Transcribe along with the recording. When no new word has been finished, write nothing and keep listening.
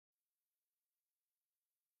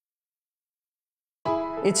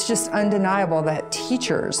It's just undeniable that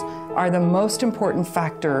teachers are the most important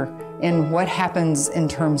factor in what happens in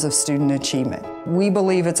terms of student achievement. We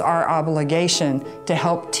believe it's our obligation to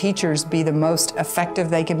help teachers be the most effective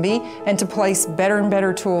they can be and to place better and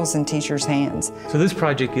better tools in teachers' hands. So this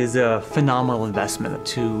project is a phenomenal investment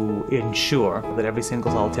to ensure that every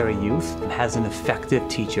single solitary youth has an effective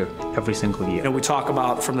teacher every single year. You know, we talk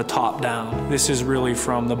about from the top down. This is really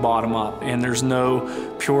from the bottom up, and there's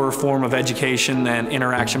no pure form of education and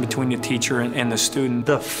interaction between the teacher and the student.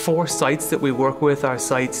 The 4 sites that we work with are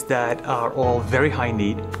sites that are all very high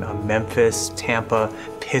need. Memphis, Tampa,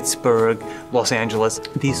 Pittsburgh, Los Angeles.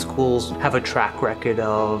 These schools have a track record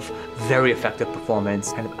of very effective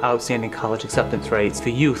performance and outstanding college acceptance rates for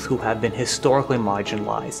youth who have been historically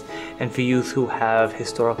marginalized and for youth who have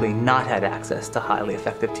historically not had access to highly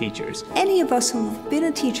effective teachers. Any of us who've been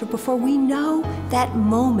a teacher before, we know that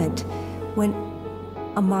moment when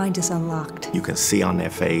a mind is unlocked. You can see on their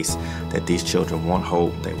face that these children want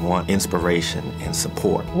hope, they want inspiration and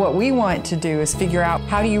support. What we want to do is figure out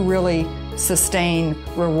how do you really sustain,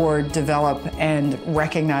 reward, develop, and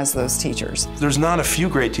recognize those teachers. There's not a few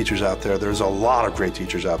great teachers out there, there's a lot of great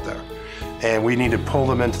teachers out there. And we need to pull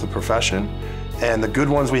them into the profession. And the good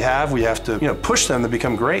ones we have to, push them to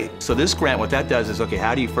become great. So this grant, what that does is, okay,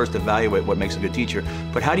 how do you first evaluate what makes a good teacher,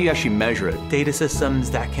 but how do you actually measure it? Data systems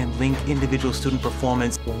that can link individual student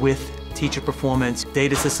performance with teacher performance.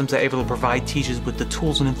 Data systems that are able to provide teachers with the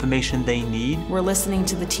tools and information they need. We're listening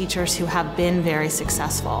to the teachers who have been very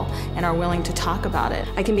successful and are willing to talk about it.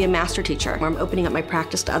 I can be a master teacher where I'm opening up my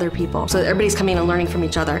practice to other people so that everybody's coming and learning from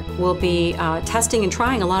each other. We'll be testing and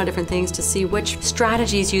trying a lot of different things to see which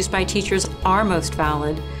strategies used by teachers are most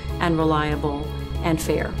valid and reliable and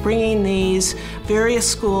fair. Bringing these various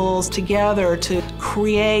schools together to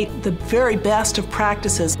create the very best of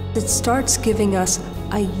practices. It starts giving us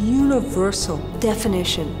a universal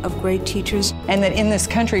definition of great teachers. And that in this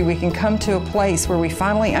country we can come to a place where we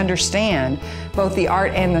finally understand both the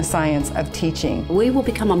art and the science of teaching. We will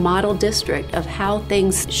become a model district of how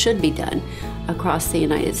things should be done across the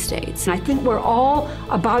United States. And I think we're all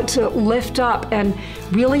about to lift up and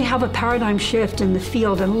really have a paradigm shift in the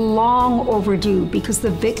field, and long overdue, because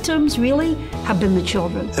the victims really have been the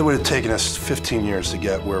children. It would have taken us 15 years to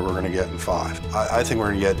get where we're going to get in 5. I think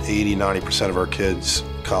we're going to get 80–90% of our kids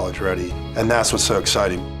college ready, and that's what's so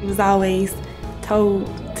exciting. It was always told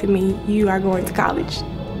to me, you are going to college.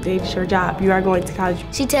 It's your job. You are going to college.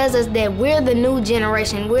 She tells us that we're the new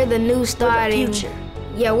generation. We're the new starting. We're the future.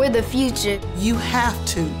 Yeah, we're the future. You have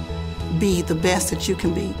to be the best that you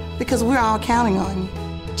can be because we're all counting on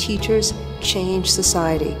you. Teachers change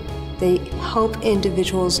society. They help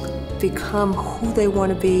individuals become who they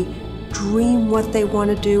want to be, dream what they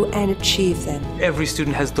want to do, and achieve them. Every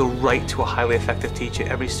student has the right to a highly effective teacher.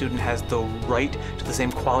 Every student has the right to the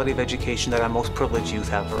same quality of education that our most privileged youth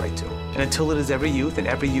have the right to. And until it is every youth and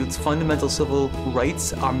every youth's fundamental civil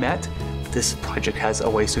rights are met, this project has a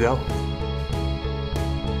ways to go.